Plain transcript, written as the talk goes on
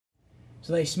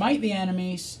So they smite the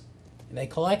enemies, they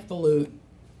collect the loot,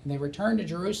 and they return to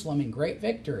Jerusalem in great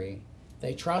victory.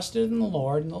 They trusted in the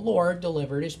Lord, and the Lord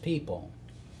delivered his people.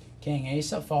 King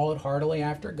Asa followed heartily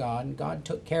after God, and God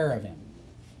took care of him.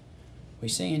 We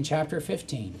see in chapter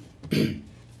 15,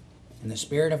 And the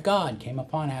Spirit of God came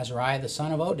upon Azariah the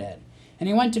son of Oded, and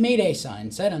he went to meet Asa,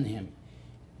 and said unto him,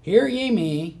 Hear ye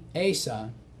me,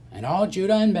 Asa, and all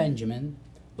Judah and Benjamin.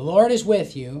 The Lord is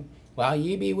with you, while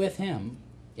ye be with him.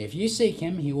 If ye seek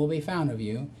him, he will be found of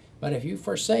you. But if you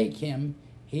forsake him,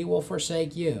 he will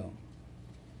forsake you.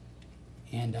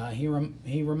 And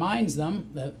he reminds them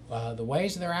that the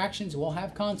ways of their actions will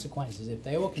have consequences. If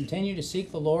they will continue to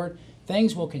seek the Lord,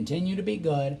 things will continue to be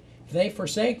good. If they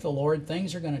forsake the Lord,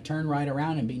 things are going to turn right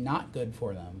around and be not good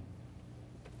for them.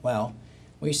 Well,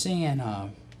 we see in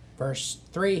verse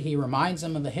 3, he reminds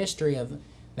them of the history of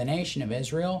the nation of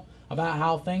Israel, about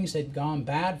how things had gone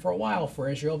bad for a while for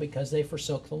Israel because they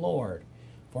forsook the Lord.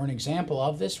 For an example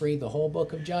of this, read the whole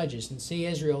book of Judges and see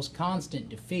Israel's constant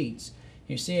defeats.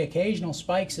 You see occasional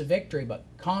spikes of victory, but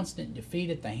constant defeat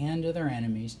at the hand of their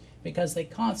enemies, because they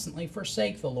constantly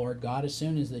forsake the Lord God as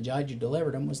soon as the judge who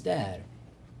delivered them was dead.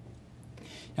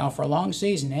 Now for a long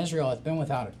season Israel hath been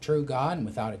without a true God, and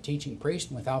without a teaching priest,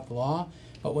 and without the law.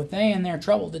 But when they in their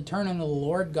trouble did turn unto the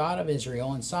Lord God of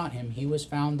Israel, and sought him, he was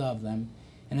found of them.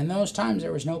 And in those times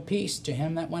there was no peace to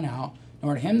him that went out,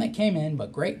 nor to him that came in,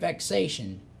 but great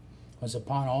vexation was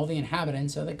upon all the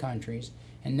inhabitants of the countries.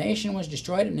 And nation was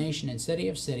destroyed of nation, and city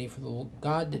of city, for the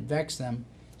God did vex them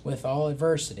with all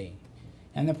adversity.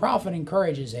 And the prophet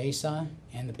encourages Asa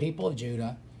and the people of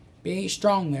Judah, Be ye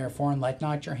strong therefore, and let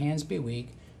not your hands be weak,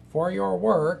 for your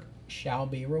work shall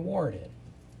be rewarded.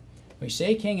 We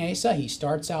see King Asa, he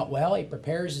starts out well, he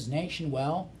prepares his nation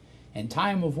well. In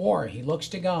time of war, he looks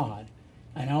to God.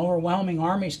 An overwhelming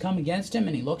armies come against him,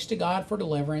 and he looks to God for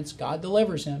deliverance. God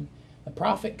delivers him. The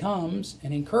prophet comes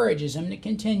and encourages him to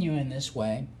continue in this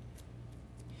way.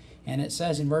 And it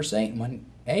says in verse 8, When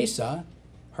Asa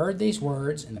heard these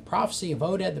words and the prophecy of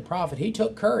Oded the prophet, he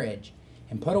took courage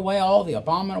and put away all the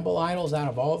abominable idols out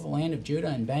of all the land of Judah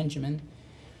and Benjamin,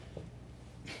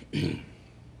 and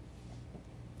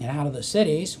out of the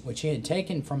cities which he had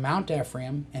taken from Mount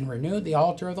Ephraim, and renewed the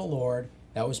altar of the Lord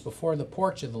that was before the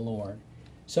porch of the Lord.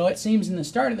 So it seems in the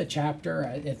start of the chapter,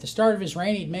 at the start of his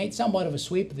reign, he'd made somewhat of a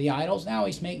sweep of the idols. Now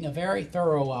he's making a very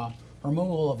thorough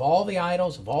removal of all the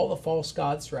idols, of all the false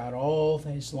gods throughout all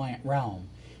his realm.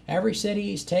 Every city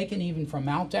he's taken, even from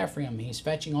Mount Ephraim, he's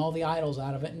fetching all the idols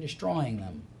out of it and destroying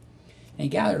them. And he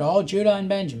gathered all Judah and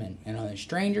Benjamin, and the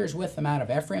strangers with them out of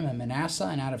Ephraim and Manasseh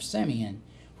and out of Simeon,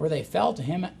 for they fell to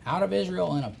him out of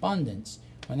Israel in abundance,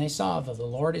 when they saw that the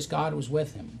Lord his God was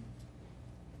with him.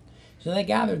 So they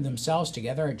gathered themselves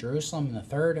together at Jerusalem in the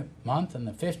 3rd month, and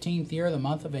the 15th year of the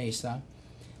month of Asa.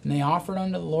 And they offered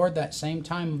unto the Lord that same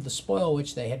time of the spoil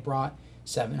which they had brought,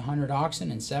 700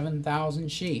 oxen and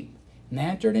 7,000 sheep. And they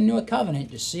entered into a covenant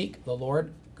to seek the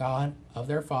Lord God of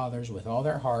their fathers with all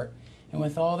their heart and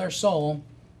with all their soul.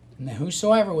 And that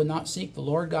whosoever would not seek the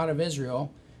Lord God of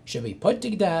Israel should be put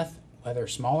to death, whether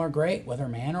small or great, whether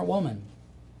man or woman.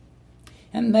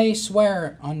 And they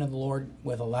swear unto the Lord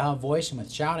with a loud voice, and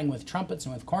with shouting, with trumpets,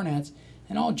 and with cornets.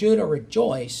 And all Judah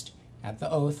rejoiced at the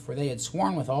oath, for they had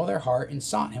sworn with all their heart, and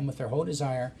sought him with their whole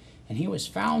desire. And he was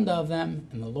found of them,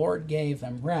 and the Lord gave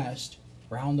them rest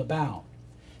round about.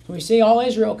 So we see all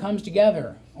Israel comes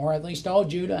together, or at least all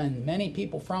Judah and many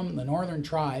people from the northern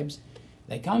tribes.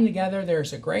 They come together,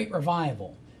 there's a great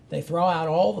revival. They throw out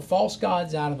all the false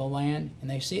gods out of the land, and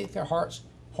they seek their hearts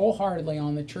wholeheartedly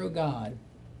on the true God.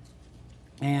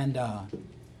 And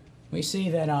we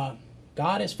see that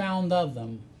God is found of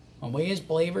them. When we as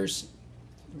believers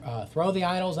throw the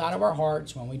idols out of our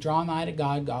hearts, when we draw nigh to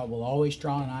God, God will always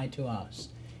draw nigh to us.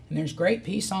 And there's great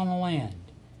peace on the land.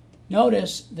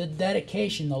 Notice the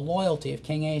dedication, the loyalty of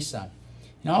King Asa.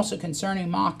 And also concerning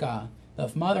Maacah,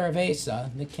 the mother of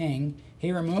Asa, the king,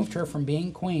 he removed her from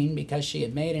being queen because she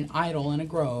had made an idol in a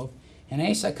grove. And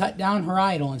Asa cut down her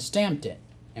idol and stamped it,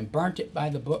 and burnt it by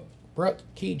the brook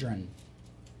Kidron.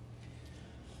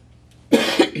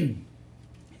 It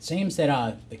seems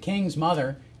that the king's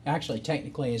mother, actually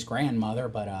technically his grandmother,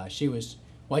 but she was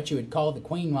what you would call the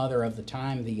queen mother of the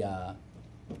time.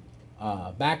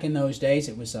 Back in those days,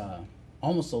 it was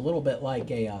almost a little bit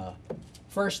like a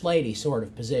first lady sort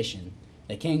of position.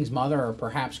 The king's mother, or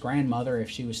perhaps grandmother if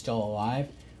she was still alive,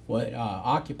 would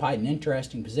occupied an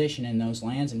interesting position in those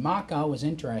lands. And Maacah was,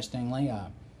 interestingly,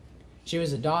 she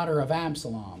was a daughter of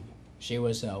Absalom. She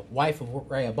was a wife of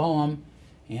Rehoboam,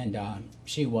 and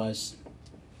she was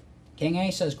King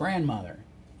Asa's grandmother.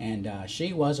 And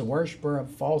she was a worshiper of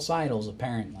false idols,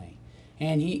 apparently.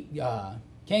 And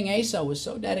King Asa was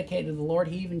so dedicated to the Lord,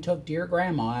 he even took dear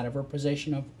grandma out of her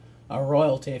position of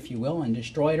royalty, if you will, and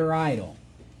destroyed her idol.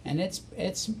 And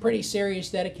it's pretty serious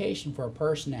dedication for a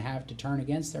person to have to turn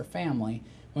against their family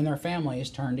when their family is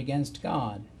turned against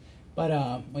God.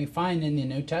 But we find in the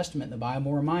New Testament, the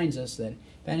Bible reminds us that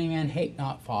if any man hate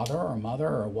not father or mother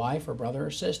or wife or brother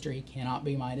or sister, he cannot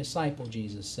be my disciple,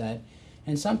 Jesus said.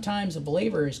 And sometimes a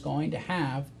believer is going to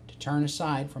have to turn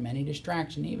aside from any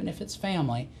distraction, even if it's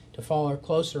family, to follow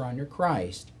closer under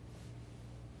Christ.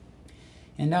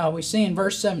 And we see in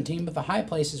verse 17, but the high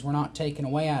places were not taken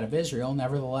away out of Israel.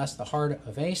 Nevertheless, the heart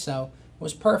of Asa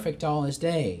was perfect all his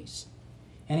days.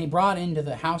 And he brought into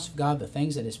the house of God the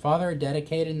things that his father had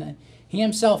dedicated, and that he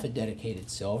himself had dedicated,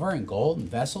 silver and gold and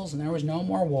vessels, and there was no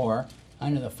more war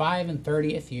under the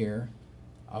 35th year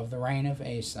of the reign of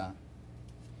Asa.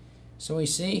 So we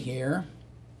see here,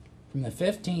 from the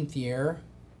 15th year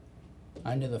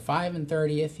under the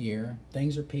 35th year,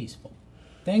 things are peaceful.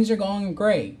 Things are going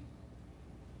great.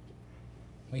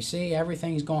 We see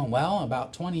everything's going well.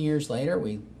 About 20 years later,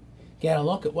 we get a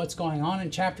look at what's going on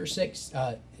in chapter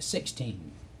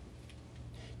 16.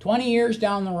 20 years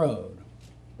down the road,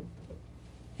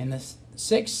 in the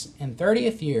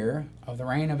 36th year of the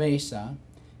reign of Asa,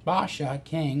 Baasha,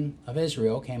 king of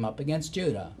Israel, came up against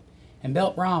Judah, and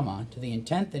built Ramah to the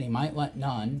intent that he might let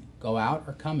none go out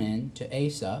or come in to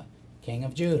Asa, king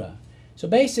of Judah. So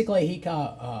basically, he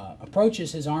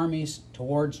approaches his armies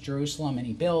towards Jerusalem, and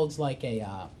he builds like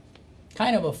a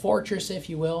kind of a fortress, if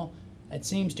you will. It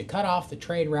seems to cut off the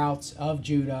trade routes of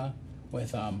Judah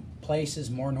with places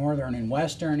more northern and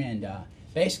western, and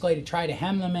basically to try to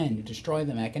hem them in, to destroy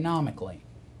them economically.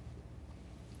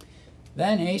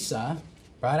 Then Asa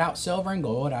brought out silver and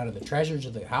gold out of the treasures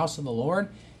of the house of the Lord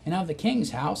and of the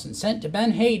king's house, and sent to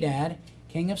Ben-Hadad,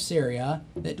 king of Syria,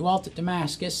 that dwelt at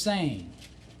Damascus, saying,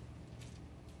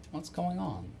 what's going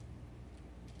on?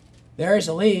 There is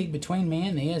a league between me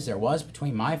and thee, as there was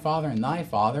between my father and thy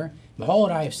father. Behold,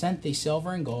 I have sent thee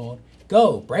silver and gold.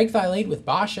 Go, break thy league with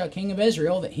Baasha, king of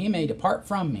Israel, that he may depart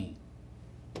from me.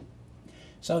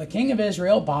 So the king of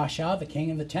Israel, Baasha, the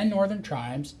king of the 10 northern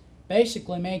tribes,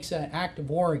 basically makes an act of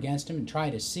war against him and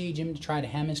try to siege him, to try to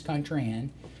hem his country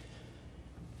in.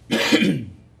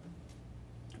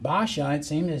 Baasha, it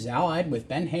seems, is allied with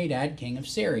Ben-Hadad, king of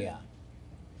Syria.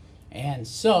 And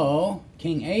so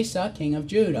King Asa, king of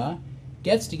Judah,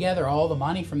 gets together all the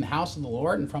money from the house of the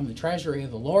Lord and from the treasury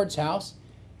of the Lord's house,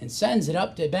 and sends it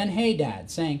up to Ben-Hadad,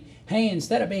 saying, hey,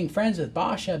 instead of being friends with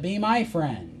Baasha, be my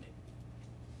friend.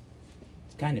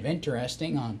 It's kind of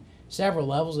interesting on several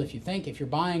levels. If you're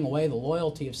buying away the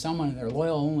loyalty of someone and they're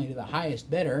loyal only to the highest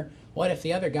bidder, what if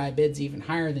the other guy bids even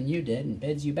higher than you did and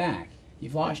bids you back?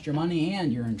 You've lost your money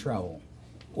and you're in trouble.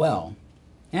 Well,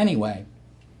 anyway,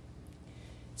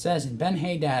 it says, and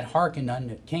Ben-Hadad hearkened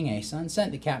unto King Asa, and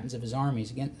sent the captains of his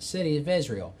armies against the cities of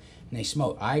Israel. And they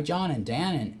smote Ijon and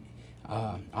Dan and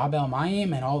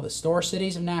Abel-Maim and all the store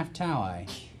cities of Naphtali.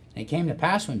 And it came to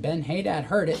pass, when Ben-Hadad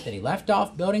heard it, that he left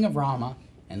off building of Ramah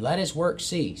and let his work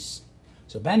cease.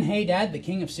 So Ben-Hadad, the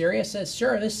king of Syria, says,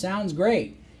 sure, this sounds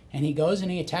great. And he goes and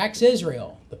he attacks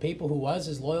Israel, the people who was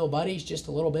his loyal buddies just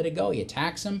a little bit ago. He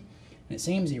attacks them, and it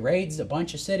seems he raids a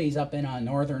bunch of cities up in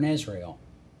northern Israel.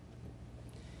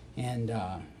 And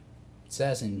it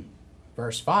says in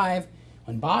verse 5,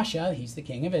 when Baasha, he's the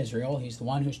king of Israel, he's the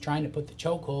one who's trying to put the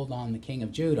chokehold on the king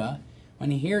of Judah,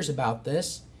 when he hears about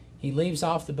this, he leaves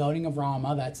off the building of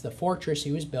Ramah, that's the fortress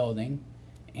he was building,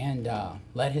 and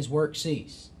let his work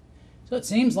cease. So it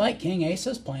seems like King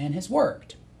Asa's plan has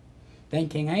worked. Then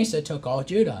King Asa took all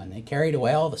Judah, and they carried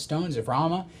away all the stones of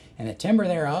Ramah, and the timber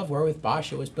thereof, wherewith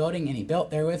Baasha was building, and he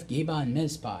built therewith Geba and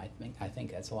Mizpah. I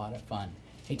think that's a lot of fun.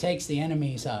 He takes the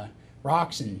enemy's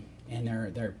rocks and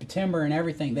their timber and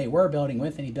everything they were building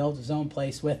with, and he builds his own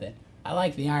place with it. I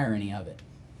like the irony of it.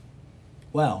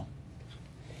 Well,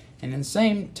 and in the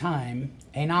same time,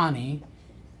 Anani,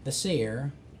 the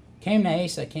seer, came to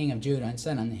Asa, king of Judah, and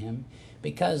said unto him,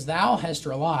 because thou hast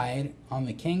relied on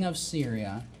the king of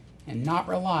Syria, and not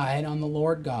relied on the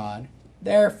Lord God,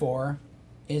 therefore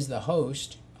is the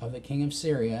host of the king of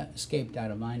Syria escaped out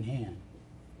of thine hand.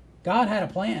 God had a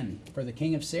plan for the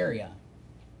king of Syria.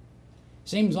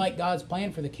 Seems like God's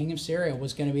plan for the king of Syria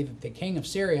was going to be that the king of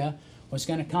Syria was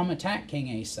going to come attack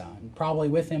King Asa, and probably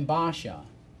with him Baasha.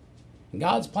 And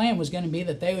God's plan was going to be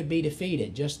that they would be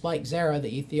defeated, just like Zerah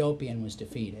the Ethiopian was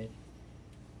defeated.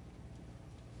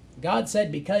 God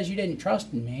said, because you didn't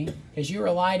trust in me, because you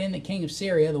relied in the king of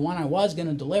Syria, the one I was going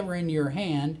to deliver into your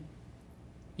hand,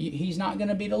 he's not going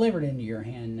to be delivered into your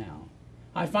hand now.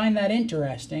 I find that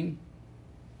interesting.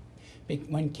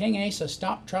 When King Asa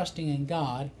stopped trusting in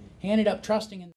God, He ended up trusting in